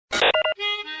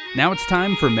Now it's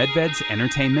time for MedVed's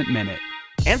Entertainment Minute.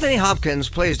 Anthony Hopkins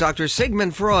plays Dr.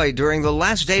 Sigmund Freud during the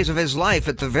last days of his life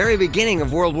at the very beginning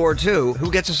of World War II, who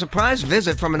gets a surprise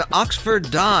visit from an Oxford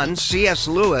Don, C.S.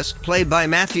 Lewis, played by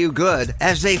Matthew Goode,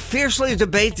 as they fiercely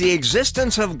debate the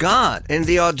existence of God in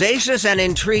the audacious and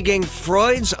intriguing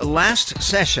Freud's Last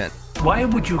Session. Why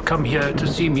would you come here to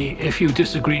see me if you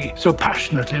disagree so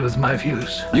passionately with my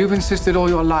views? You've insisted all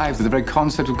your lives that the very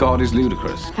concept of God is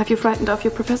ludicrous. Have you frightened off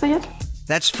your professor yet?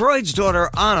 That's Freud's daughter,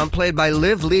 Anna, played by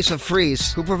Liv Lisa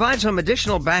Fries, who provides some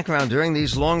additional background during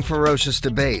these long, ferocious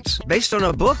debates. Based on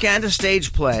a book and a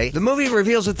stage play, the movie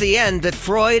reveals at the end that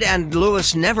Freud and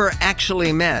Lewis never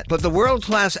actually met, but the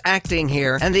world-class acting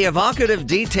here and the evocative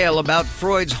detail about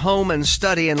Freud's home and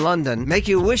study in London make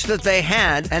you wish that they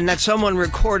had and that someone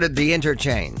recorded the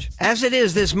interchange. As it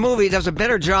is, this movie does a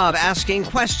better job asking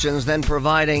questions than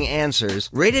providing answers.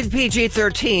 Rated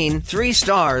PG-13, 3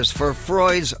 stars for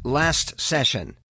Freud's Last Session.